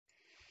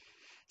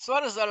So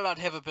I decided I'd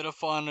have a bit of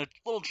fun, a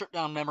little trip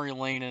down memory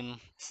lane, and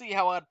see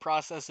how I'd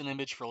process an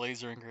image for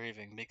laser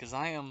engraving, because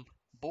I am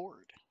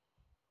bored.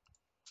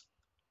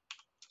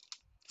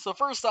 So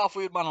first off,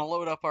 we would want to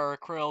load up our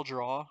Corel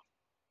Draw.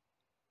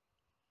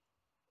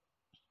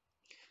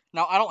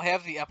 Now, I don't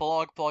have the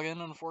Epilogue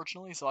plugin,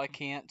 unfortunately, so I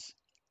can't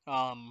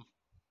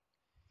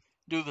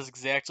do this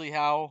exactly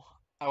how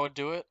I would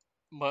do it.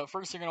 But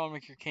first, you're going to want to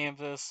make your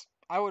canvas.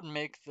 I would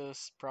make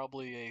this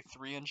probably a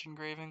 3-inch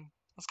engraving.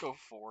 Let's go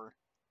 4.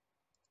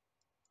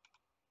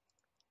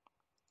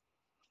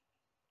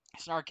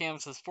 So our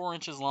canvas is 4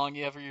 inches long.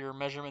 You have your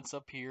measurements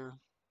up here.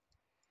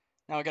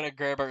 Now I gotta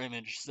grab our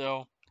image.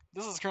 So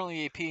this is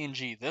currently a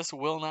PNG. This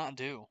will not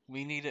do.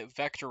 We need it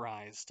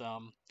vectorized.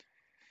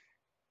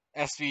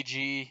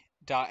 SVG.ai,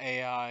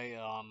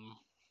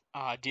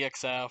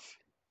 DXF,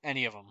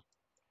 any of them.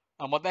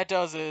 What that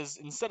does is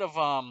instead of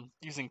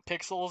using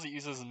pixels, it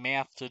uses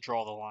math to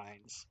draw the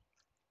lines.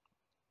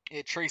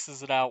 It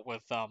traces it out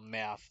with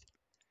math.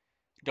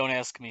 Don't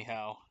ask me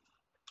how.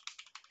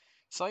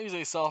 So I use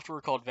a software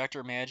called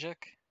Vector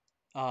Magic.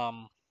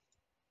 What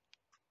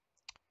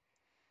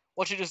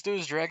you just do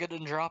is drag it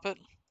and drop it,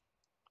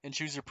 and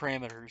choose your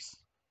parameters.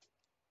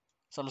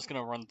 So I'm just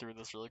gonna run through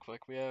this really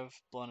quick. We have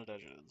blended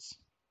edges.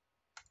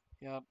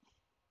 Yep.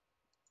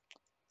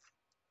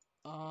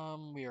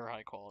 We are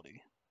high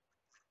quality.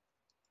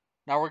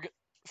 Now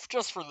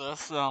just for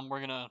this,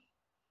 we're gonna.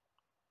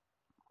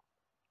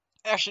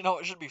 Actually, no,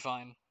 it should be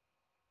fine.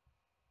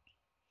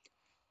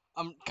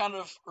 I'm kind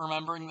of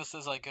remembering this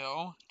as I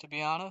go, to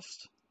be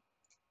honest.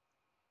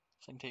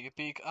 So I can take a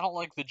peek. I don't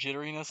like the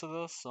jitteriness of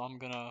this, so I'm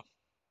gonna.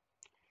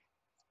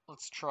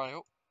 Let's try.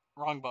 Oh,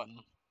 wrong button.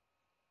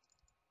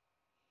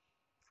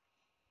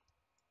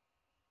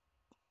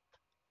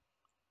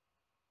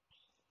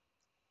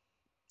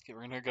 Okay,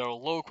 we're gonna go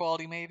low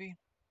quality maybe.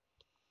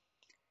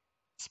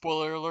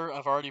 Spoiler alert,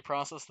 I've already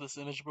processed this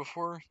image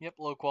before. Yep,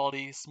 low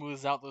quality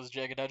smooths out those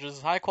jagged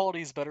edges. High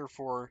quality is better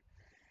for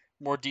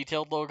more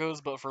detailed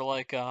logos, but for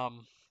like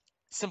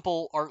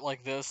simple art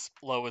like this,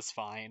 low is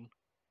fine.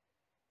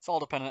 It's all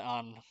dependent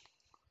on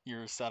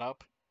your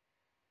setup.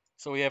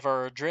 So we have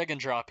our drag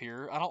and drop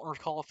here. I don't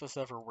recall if this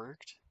ever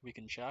worked. We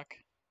can check.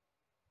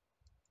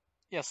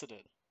 Yes, it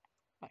did.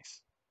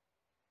 Nice.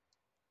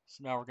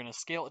 So now we're going to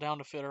scale it down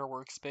to fit our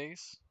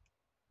workspace.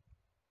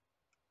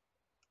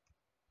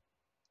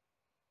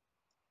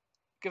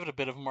 Give it a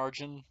bit of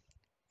margin.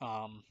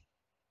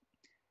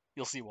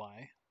 You'll see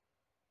why.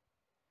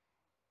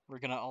 We're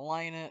going to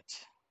align it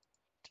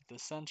to the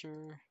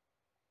center.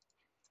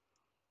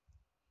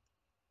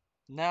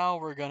 Now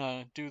we're going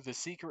to do the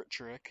secret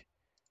trick,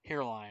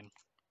 hairline.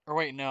 Or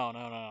wait,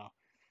 no.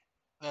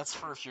 That's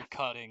for if you're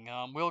cutting.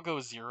 We'll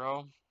go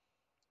 0.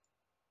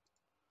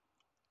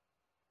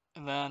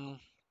 And then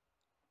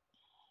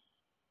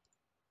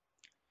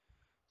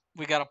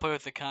we gotta play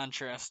with the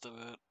contrast of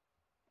it.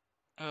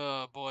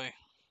 Oh boy.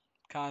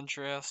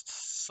 Contrast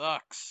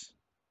sucks.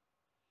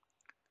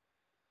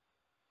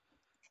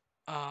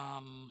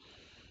 How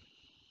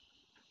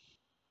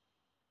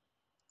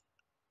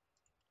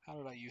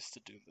did I used to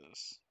do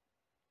this?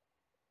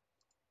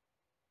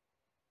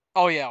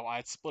 Oh yeah, well,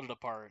 I'd split it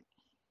apart.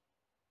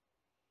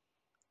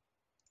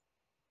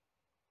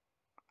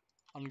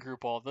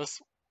 Ungroup all this.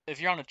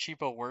 If you're on a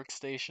cheapo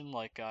workstation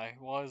like I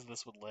was,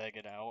 this would lag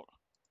it out.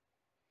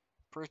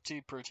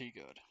 Pretty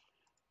good.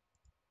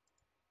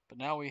 But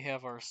now we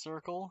have our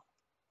circle.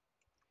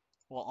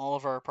 Well, all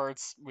of our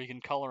parts, we can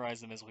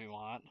colorize them as we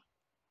want.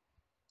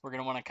 We're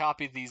going to want to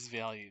copy these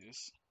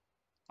values.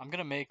 I'm going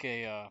to make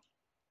a, I'm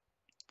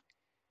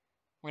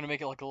going to make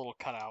it like a little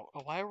cutout.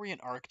 Oh, why are we in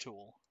arc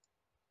tool?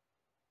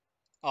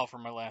 Oh, for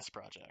my last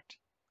project.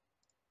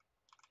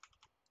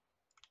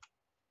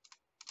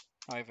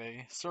 I have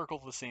a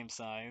circle the same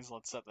size.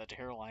 Let's set that to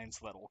hairline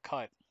so that will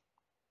cut.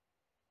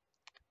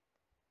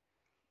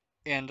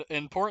 And an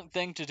important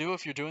thing to do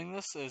if you're doing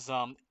this is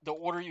the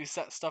order you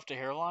set stuff to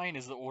hairline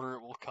is the order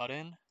it will cut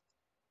in.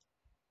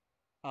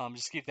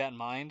 Just keep that in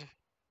mind.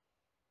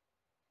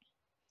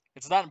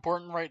 It's not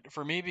important right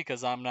for me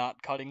because I'm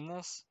not cutting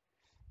this.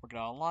 We're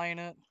going to align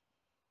it.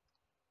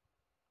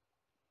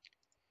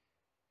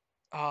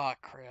 Ah,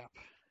 crap.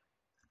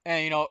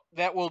 And, you know,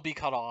 that will be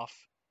cut off.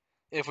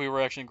 If we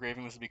were actually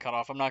engraving this, would be cut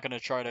off. I'm not going to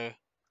try to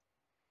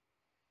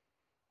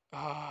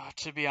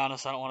be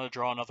honest, I don't want to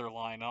draw another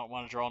line. I don't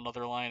want to draw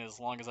another line as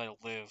long as I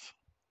live.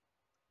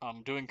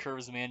 Doing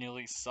curves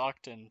manually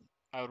sucked, and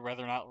I would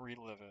rather not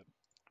relive it.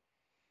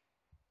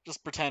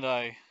 Just pretend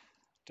I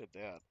did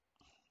that.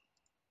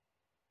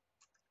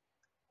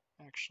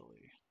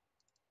 Actually,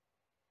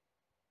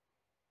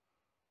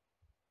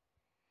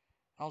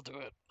 I'll do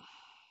it.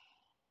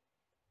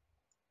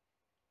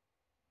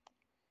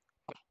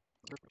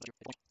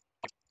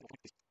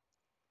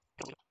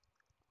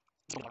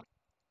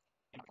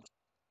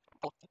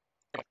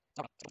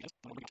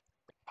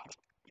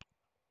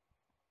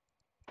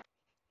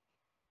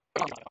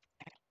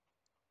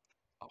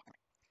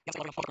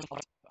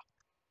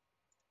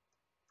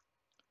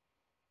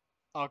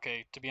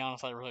 Okay, to be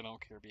honest, I really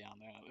don't care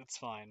beyond that. It's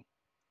fine.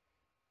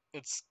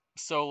 It's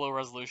so low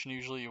resolution,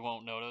 usually you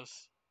won't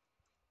notice.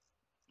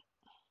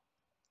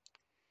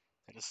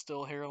 It is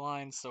still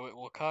hairline, so it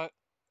will cut.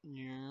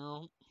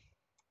 Now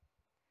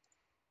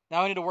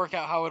I need to work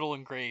out how it'll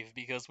engrave,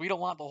 because we don't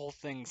want the whole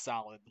thing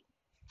solid.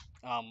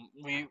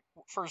 We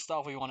first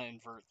off, we want to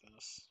invert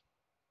this.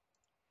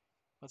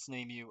 Let's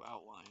name you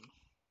outline.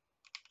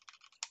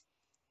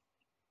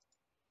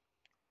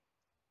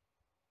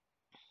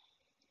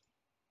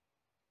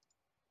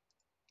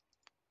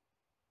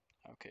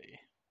 Okay,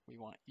 we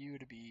want you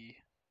to be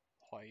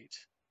white.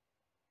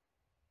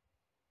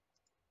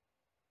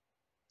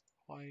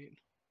 White.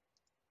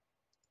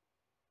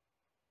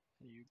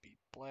 You be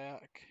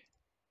black.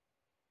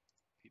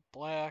 Be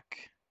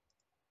black.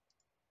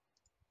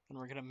 And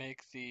we're gonna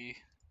make the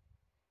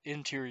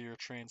interior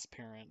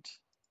transparent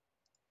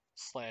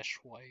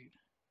 / white.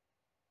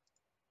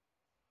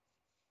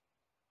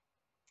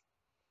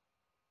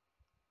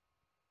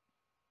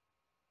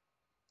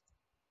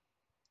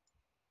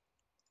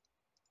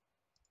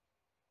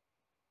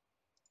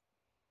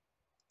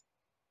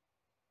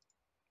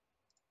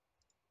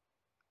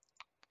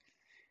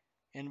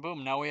 And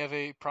boom, now we have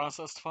a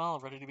processed file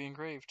ready to be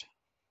engraved.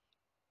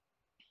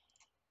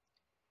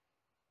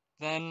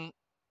 Then,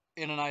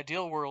 in an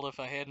ideal world, if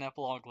I had an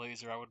epilogue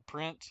laser, I would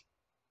print,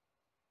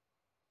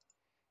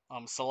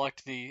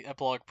 select the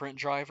epilogue print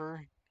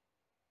driver.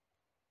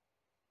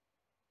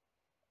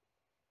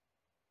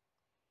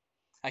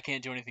 I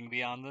can't do anything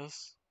beyond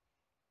this,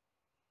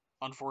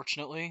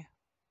 unfortunately.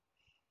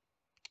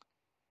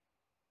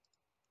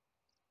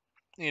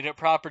 You'd have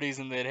properties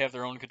and they'd have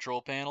their own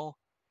control panel.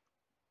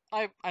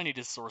 I need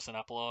to source an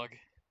epilogue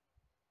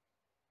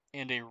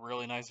and a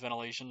really nice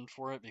ventilation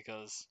for it,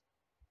 because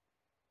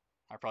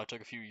I probably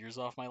took a few years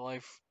off my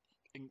life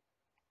in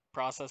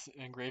process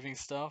engraving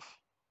stuff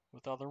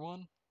with the other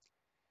one.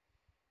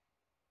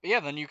 But yeah,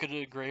 then you could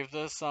engrave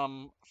this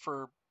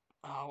for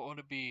what would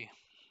it be?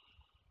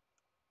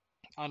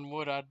 On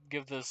wood, I'd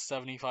give this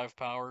 75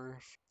 power,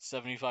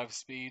 75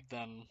 speed,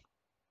 then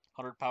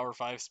 100 power,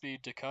 5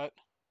 speed to cut.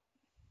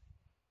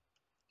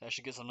 That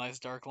should get some nice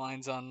dark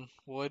lines on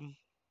wood.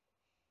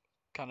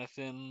 Kind of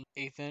thin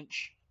 1/8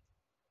 inch,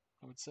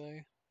 I would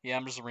say. Yeah,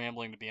 I'm just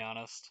rambling, to be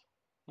honest.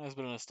 Nice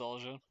bit of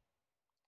nostalgia.